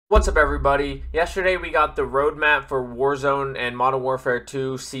What's up, everybody? Yesterday we got the roadmap for Warzone and Modern Warfare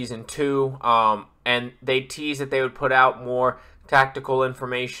 2 Season 2, and they teased that they would put out more tactical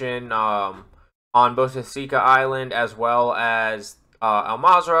information on both Asika Island as well as Al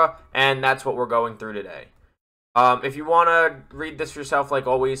Mazrah, and that's what we're going through today. If you want to read this yourself, like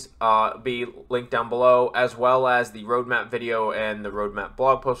always, be linked down below, as well as the roadmap video and the roadmap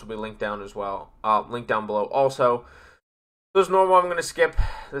blog post will be linked down as well, linked down below also. So as normal, I'm going to skip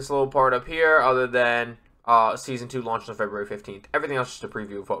this little part up here, other than Season 2 launched on February 15th. Everything else is just a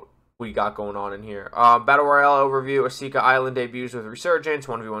preview of what we got going on in here. Battle Royale overview, Asika Island debuts with Resurgence,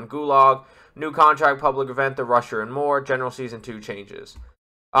 1v1 Gulag, new contract, public event, The Rusher, and more. General Season 2 changes.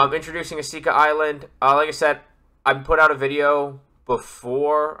 Introducing Asika Island. Like I said, I put out a video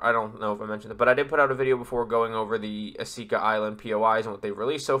before, I don't know if I mentioned it, but I did put out a video before going over the Asika Island POIs and what they've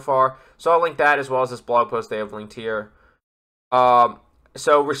released so far. So I'll link that as well as this blog post they have linked here.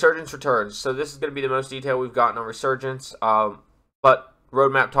 So Resurgence returns. So this is going to be the most detail we've gotten on Resurgence. But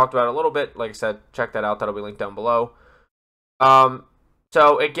roadmap talked about it a little bit. Like I said, check that out. That'll be linked down below.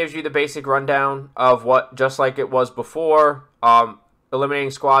 So it gives you the basic rundown of what, just like it was before.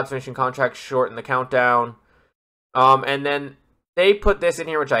 Eliminating squads, finishing contracts, shorten the countdown. And then they put this in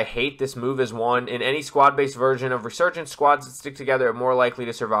here, which I hate. This move is one. In any squad-based version of Resurgence, squads that stick together are more likely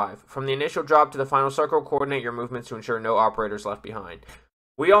to survive. From the initial drop to the final circle, coordinate your movements to ensure no operators left behind.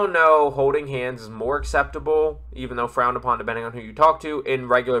 We all know holding hands is more acceptable, even though frowned upon depending on who you talk to, in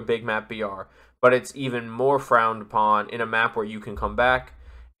regular big map BR. But it's even more frowned upon in a map where you can come back,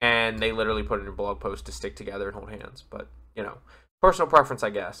 and they literally put in a blog post to stick together and hold hands. But, you know, personal preference, I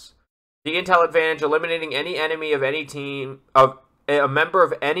guess. The intel advantage, eliminating any enemy of any team, eliminating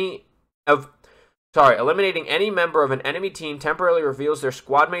any member of an enemy team temporarily reveals their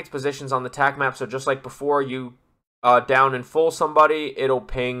squad mates' positions on the TAC map. So just like before, you down and full somebody, it'll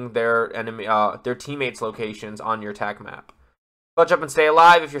ping their their teammates' locations on your TAC map. Clutch up and stay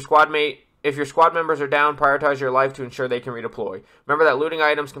alive. If your squad members are down, prioritize your life to ensure they can redeploy. Remember that looting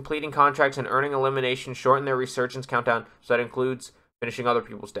items, completing contracts, and earning elimination shorten their resurgence countdown, so that includes finishing other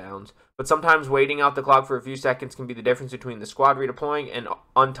people's downs. But sometimes waiting out the clock for a few seconds can be the difference between the squad redeploying and an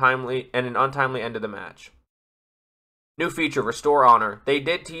untimely end of the match. New feature, Restore Honor. They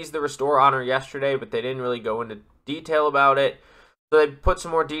did tease the Restore Honor yesterday, but they didn't really go into detail about it. So they put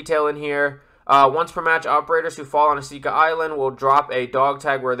some more detail in here. Once per match, operators who fall on Asika Island will drop a dog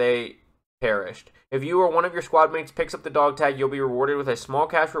tag where they perished. If you or one of your squad mates picks up the dog tag, you'll be rewarded with a small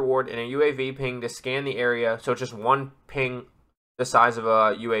cash reward and a UAV ping to scan the area. So it's just one ping the size of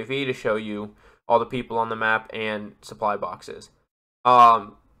a UAV to show you all the people on the map and supply boxes.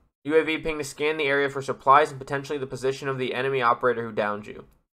 UAV ping to scan the area for supplies and potentially the position of the enemy operator who downed you.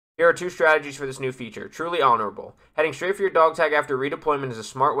 Here are two strategies for this new feature. Truly honorable. Heading straight for your dog tag after redeployment is a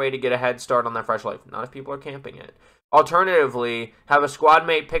smart way to get a head start on that fresh life. Not if people are camping it. Alternatively, have a squad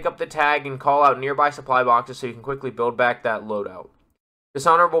mate pick up the tag and call out nearby supply boxes so you can quickly build back that loadout.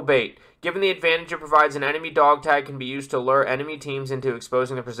 Dishonorable bait. Given the advantage it provides, an enemy dog tag can be used to lure enemy teams into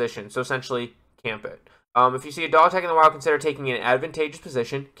exposing their position. So essentially, camp it. If you see a dog tag in the wild, consider taking an advantageous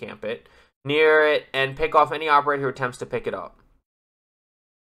position, camp it, near it, and pick off any operator who attempts to pick it up.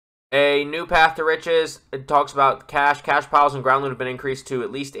 A new path to riches. It talks about cash. Cash piles and ground loot have been increased to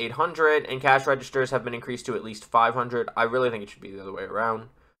at least 800, and cash registers have been increased to at least 500. I really think it should be the other way around.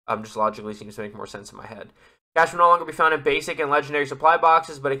 Just logically seems to make more sense in my head. Cash will no longer be found in basic and legendary supply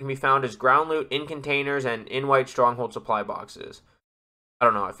boxes, but it can be found as ground loot in containers and in white stronghold supply boxes. I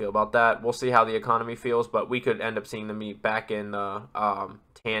don't know how I feel about that. We'll see how the economy feels, but we could end up seeing them back in the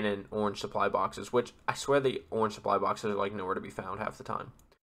tan and orange supply boxes, which I swear the orange supply boxes are like nowhere to be found half the time.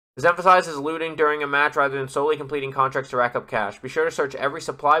 This emphasizes looting during a match rather than solely completing contracts to rack up cash. Be sure to search every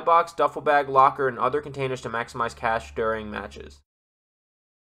supply box, duffel bag, locker, and other containers to maximize cash during matches.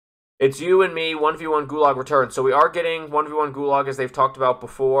 It's you and me, 1v1 Gulag returns. So we are getting 1v1 Gulag as they've talked about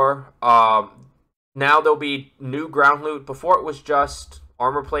before. Now there'll be new ground loot. Before it was just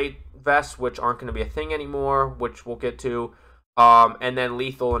armor plate vests, which aren't going to be a thing anymore, which we'll get to. And then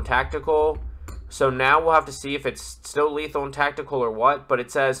lethal and tactical. So now we'll have to see if it's still lethal and tactical or what. But it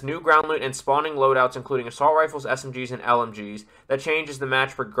says new ground loot and spawning loadouts, including assault rifles, SMGs, and LMGs. That change as the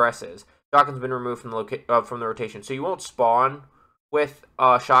match progresses. Shotgun's been removed from the rotation. So you won't spawn with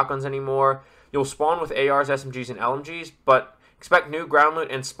shotguns anymore. You'll spawn with ARs, SMGs, and LMGs, but expect new ground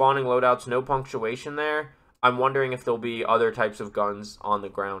loot and spawning loadouts, no punctuation there. I'm wondering if there'll be other types of guns on the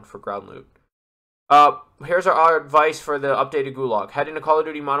ground for ground loot. Here's our advice for the updated Gulag. Head into Call of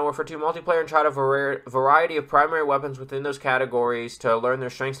Duty Modern Warfare 2 multiplayer and try a variety of primary weapons within those categories to learn their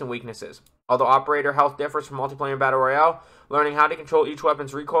strengths and weaknesses. Although operator health differs from multiplayer and Battle Royale, learning how to control each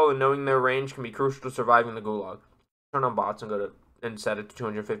weapon's recoil and knowing their range can be crucial to surviving the Gulag. Turn on bots and set it to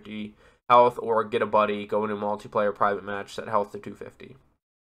 250 health, or get a buddy, go into a multiplayer private match, set health to 250.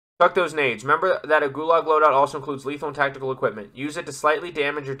 Chuck those nades. Remember that a Gulag loadout also includes lethal and tactical equipment. Use it to slightly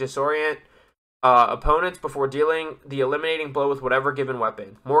damage or disorient opponents before dealing the eliminating blow with whatever given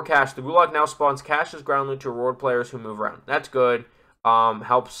weapon. More cash. The Gulag now spawns cash as ground loot to reward players who move around. That's good.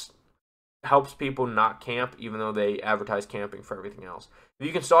 Helps people not camp, even though they advertise camping for everything else. If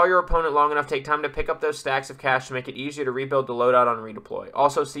you can stall your opponent long enough, take time to pick up those stacks of cash to make it easier to rebuild the loadout on redeploy.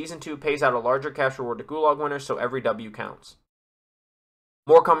 Also, Season 2 pays out a larger cash reward to Gulag winners, so every W counts.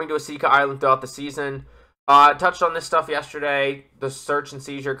 More coming to Asika Island throughout the season. I touched on this stuff yesterday. The search and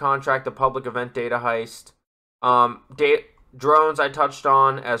seizure contract, the public event data heist. Drones I touched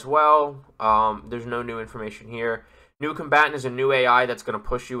on as well. There's no new information here. New combatant is a new AI that's going to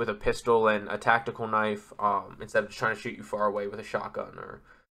push you with a pistol and a tactical knife instead of just trying to shoot you far away with a shotgun or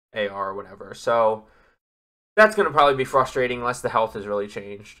AR or whatever. So that's going to probably be frustrating unless the health has really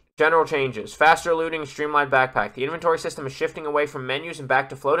changed. General changes. Faster looting, streamlined backpack. The inventory system is shifting away from menus and back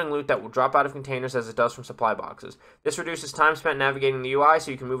to floating loot that will drop out of containers as it does from supply boxes. This reduces time spent navigating the UI so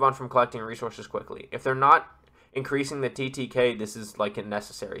you can move on from collecting resources quickly. If they're not increasing the TTK, this is like a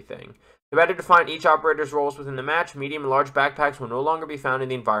necessary thing. To better define each operator's roles within the match, medium and large backpacks will no longer be found in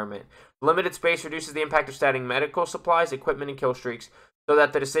the environment. Limited space reduces the impact of stacking medical supplies, equipment, and kill streaks, so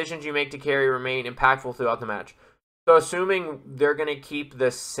that the decisions you make to carry remain impactful throughout the match. So assuming they're going to keep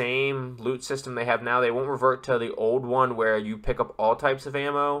the same loot system they have now, they won't revert to the old one where you pick up all types of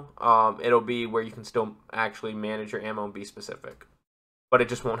ammo. It'll be where you can still actually manage your ammo and be specific. But it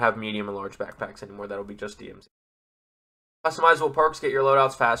just won't have medium and large backpacks anymore. That'll be just DMZ. Customizable perks get your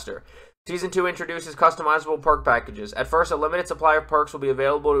loadouts faster. Season 2 introduces customizable perk packages. At first, a limited supply of perks will be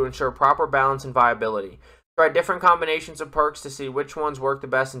available to ensure proper balance and viability. Try different combinations of perks to see which ones work the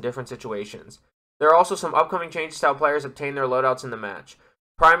best in different situations. There are also some upcoming changes to how players obtain their loadouts in the match.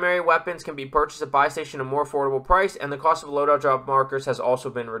 Primary weapons can be purchased at buy station at a more affordable price, and the cost of loadout drop markers has also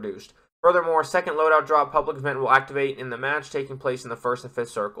been reduced. Furthermore, second loadout drop public event will activate in the match, taking place in the 1st and 5th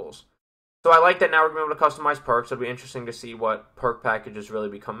circles. So I like that now we're going to be able to customize perks. It'll be interesting to see what perk packages really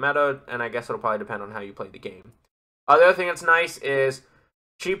become meta, and I guess it'll probably depend on how you play the game. The other thing that's nice is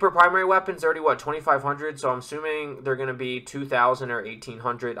cheaper primary weapons, already, what, 2,500? So I'm assuming they're going to be 2,000 or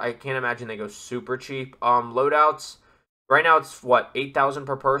 1,800. I can't imagine they go super cheap. Loadouts, right now it's, what, 8,000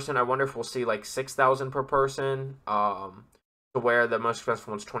 per person? I wonder if we'll see, like, 6,000 per person, to where the most expensive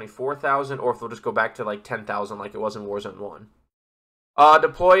one's 24,000, or if they'll just go back to, like, 10,000 like it was in Warzone 1.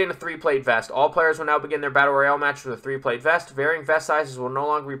 Deploy in a 3-plate vest. All players will now begin their Battle Royale match with a 3-plate vest. Varying vest sizes will no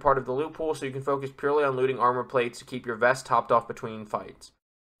longer be part of the loot pool, so you can focus purely on looting armor plates to keep your vest topped off between fights.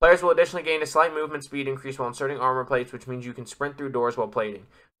 Players will additionally gain a slight movement speed increase while inserting armor plates, which means you can sprint through doors while plating.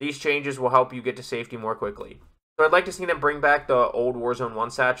 These changes will help you get to safety more quickly. So I'd like to see them bring back the old Warzone 1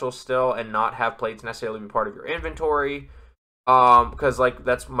 satchels still and not have plates necessarily be part of your inventory. Because, like,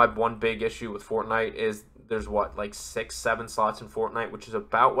 that's my one big issue with Fortnite is there's, what, like 6-7 slots in Fortnite, which is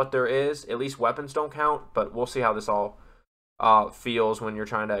about what there is. At least weapons don't count, but we'll see how this all feels when you're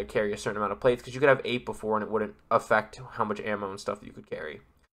trying to carry a certain amount of plates, because you could have 8 before and it wouldn't affect how much ammo and stuff that you could carry.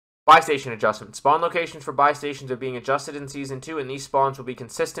 Buy station adjustments. Spawn locations for buy stations are being adjusted in Season 2, and these spawns will be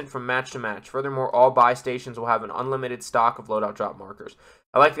consistent from match to match. Furthermore, all buy stations will have an unlimited stock of loadout drop markers.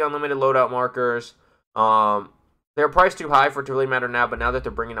 I like the unlimited loadout markers. They're priced too high for it to really matter now, but now that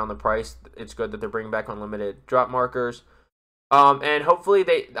they're bringing down the price, it's good that they're bringing back unlimited drop markers. And hopefully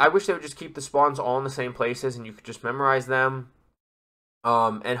I wish they would just keep the spawns all in the same places and you could just memorize them.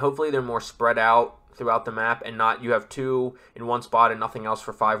 And hopefully they're more spread out throughout the map and not you have 2 in one spot and nothing else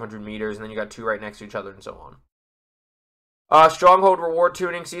for 500 meters, and then you got 2 right next to each other and so on. Stronghold reward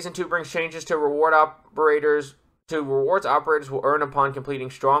tuning. Season 2 brings changes to rewards operators will earn upon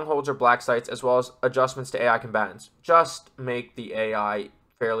completing strongholds or black sites, as well as adjustments to AI combatants. Just make the AI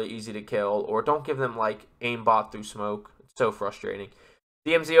fairly easy to kill, or don't give them, like, aimbot through smoke. It's so frustrating.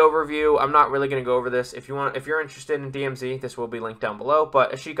 DMZ overview. I'm not really going to go over this. If you're interested in DMZ, this will be linked down below.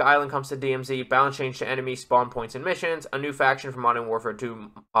 But Asika Island comes to DMZ. Balance change to enemy spawn points and missions. A new faction for Modern Warfare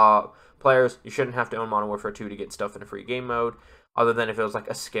 2 players. You shouldn't have to own Modern Warfare 2 to get stuff in a free game mode, other than if it was like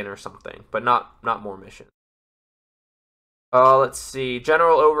a skin or something, but not more missions. Let's see.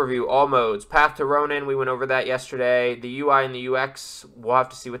 General overview. All modes. Path to Ronin. We went over that yesterday. The UI and the UX. We'll have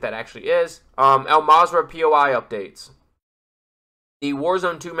to see what that actually is. Mazrah POI updates. The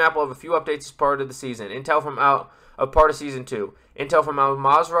Warzone 2 map will have a few updates as part of the season. Intel from part of Season 2. Intel from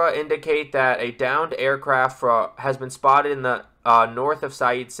Mazrah indicate that a downed aircraft has been spotted in the north of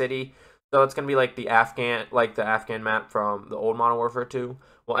Said City. So it's going to be like the Afghan map from the old Modern Warfare 2.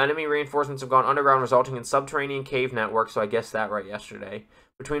 Well, enemy reinforcements have gone underground, resulting in subterranean cave networks, so I guessed that right yesterday,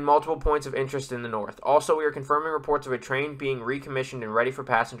 between multiple points of interest in the north. Also, we are confirming reports of a train being recommissioned and ready for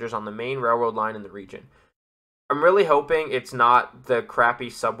passengers on the main railroad line in the region. I'm really hoping it's not the crappy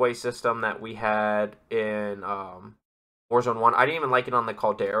subway system that we had in Warzone 1. I didn't even like it on the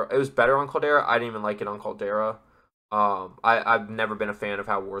Caldera. It was better on Caldera. I didn't even like it on Caldera. I've never been a fan of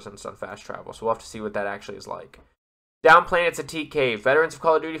how Warzone's done fast travel, so we'll have to see what that actually is like. Down Planet Satik Cave. Veterans of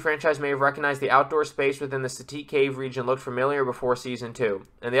Call of Duty franchise may have recognized the outdoor space within the Satik Cave region looked familiar before Season 2,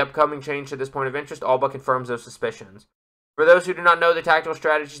 and the upcoming change to this point of interest all but confirms those suspicions. For those who do not know the tactical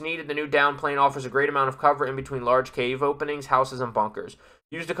strategies needed, the new down plane offers a great amount of cover in between large cave openings, houses, and bunkers,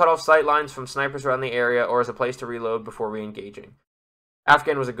 used to cut off sight lines from snipers around the area or as a place to reload before re-engaging.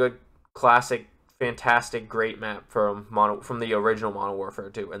 Afghan was a good, classic, fantastic, great map from the original Modern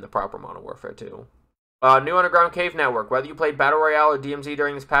Warfare 2 and the proper Modern Warfare 2. New underground cave network. Whether you played Battle Royale or DMZ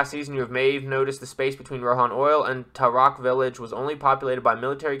during this past season, you may have noticed the space between Rohan Oil and Tarak Village was only populated by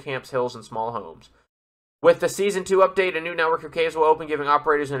military camps, hills, and small homes. With the Season 2 update, a new network of caves will open, giving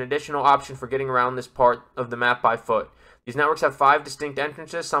operators an additional option for getting around this part of the map by foot. These networks have 5 distinct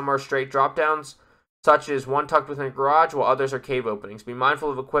entrances. Some are straight drop-downs, such as one tucked within a garage, while others are cave openings. Be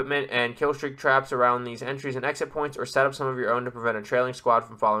mindful of equipment and killstreak traps around these entries and exit points, or set up some of your own to prevent a trailing squad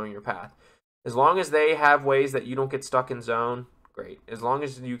from following your path. As long as they have ways that you don't get stuck in zone, great. As long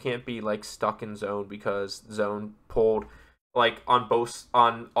as you can't be like stuck in zone because zone pulled like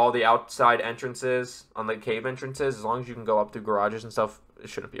on all the outside entrances, on the cave entrances, as long as you can go up through garages and stuff, it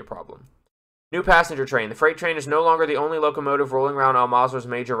shouldn't be a problem. New passenger train. The freight train is no longer the only locomotive rolling around Al Mazrah's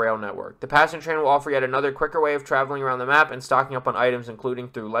major rail network. The passenger train will offer yet another quicker way of traveling around the map and stocking up on items, including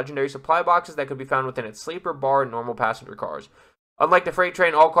through legendary supply boxes that could be found within its sleeper, bar, and normal passenger cars. Unlike the freight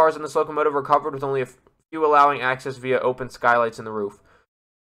train, all cars in this locomotive are covered with only a few allowing access via open skylights in the roof.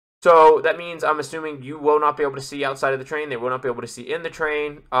 So that means I'm assuming you will not be able to see outside of the train. They will not be able to see in the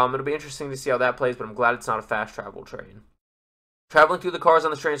train. It'll be interesting to see how that plays, but I'm glad it's not a fast travel train. Traveling through the cars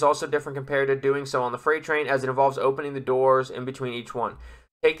on this train is also different compared to doing so on the freight train, as it involves opening the doors in between each one.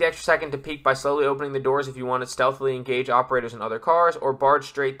 Take the extra second to peek by slowly opening the doors if you want to stealthily engage operators in other cars, or barge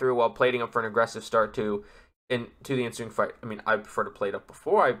straight through while plating up for an aggressive start to the ensuing fight. I mean, I prefer to plate up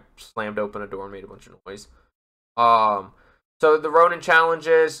before I slammed open a door and made a bunch of noise. So the Ronin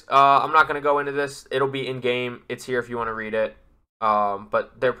challenges, I'm not going to go into this. It'll be in-game. It's here if you want to read it.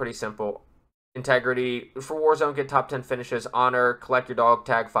 But they're pretty simple. Integrity. For Warzone, get top 10 finishes. Honor. Collect your dog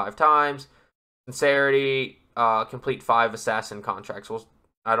tag 5 times. Sincerity. Complete 5 assassin contracts. Well,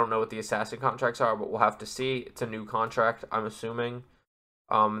 I don't know what the assassin contracts are, but we'll have to see. It's a new contract, I'm assuming.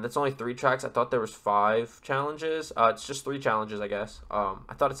 That's only 3 tracks. I thought there was 5 challenges. It's just 3 challenges, I guess.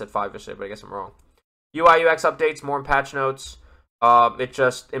 I thought it said 5 yesterday, but I guess I'm wrong. UI UX updates, more in patch notes. It's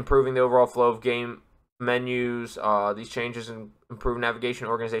just improving the overall flow of game menus. These changes improve navigation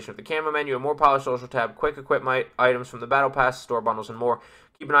and organization of the camera menu, a more polished social tab, quick equip items from the battle pass, store bundles, and more.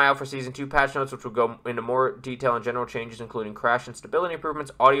 Keep an eye out for Season 2 patch notes, which will go into more detail and general changes, including crash and stability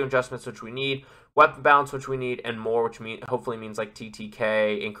improvements, audio adjustments, which we need, weapon balance, which we need, and more, which hopefully means like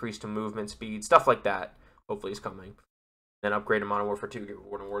TTK, increase to movement speed, stuff like that. Hopefully is coming. Then upgrade to Modern Warfare 2, get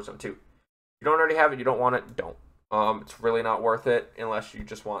reward in Warzone 2. If you don't already have it, you don't want it, don't. It's really not worth it unless you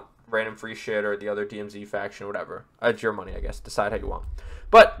just want random free shit or the other DMZ faction, whatever. It's your money, I guess. Decide how you want.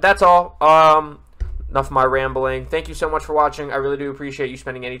 But that's all. Enough of my rambling. Thank you so much for watching. I really do appreciate you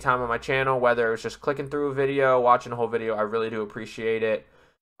spending any time on my channel, whether it was just clicking through a video, watching a whole video. I really do appreciate it.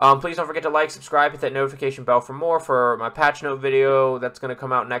 Please don't forget to like, subscribe, hit that notification bell for more for my patch note video that's going to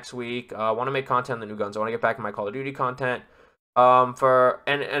come out next week. I want to make content on the new guns. I want to get back in my Call of Duty content. For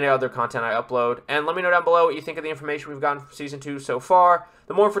any other content I upload. And let me know down below what you think of the information we've gotten from Season 2 so far.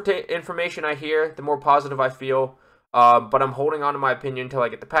 The more information I hear, the more positive I feel. But I'm holding on to my opinion until I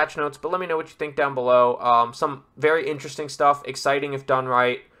get the patch notes. But let me know what you think down below. Some very interesting stuff. Exciting if done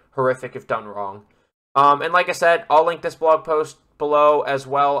right. Horrific if done wrong. And like I said, I'll link this blog post below, as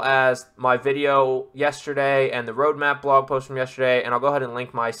well as my video yesterday and the roadmap blog post from yesterday. And I'll go ahead and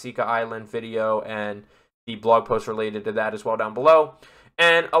link my Sika Island video and the blog post related to that as well down below.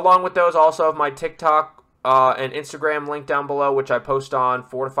 And along with those, I also have my TikTok and Instagram link down below, which I post on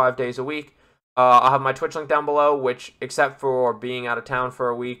 4 to 5 days a week. I'll have my Twitch link down below, which, except for being out of town for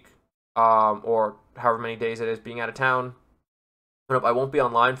a week, or however many days it is being out of town, I won't be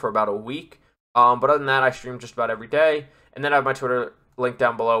online for about a week. But other than that, I stream just about every day. And then I have my Twitter link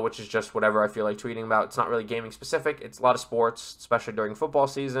down below, which is just whatever I feel like tweeting about. It's not really gaming specific. It's a lot of sports, especially during football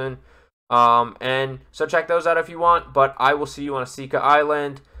season. And so check those out if you want. But I will see you on Asika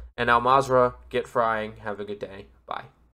Island. And now Mazrah, get frying. Have a good day. Bye.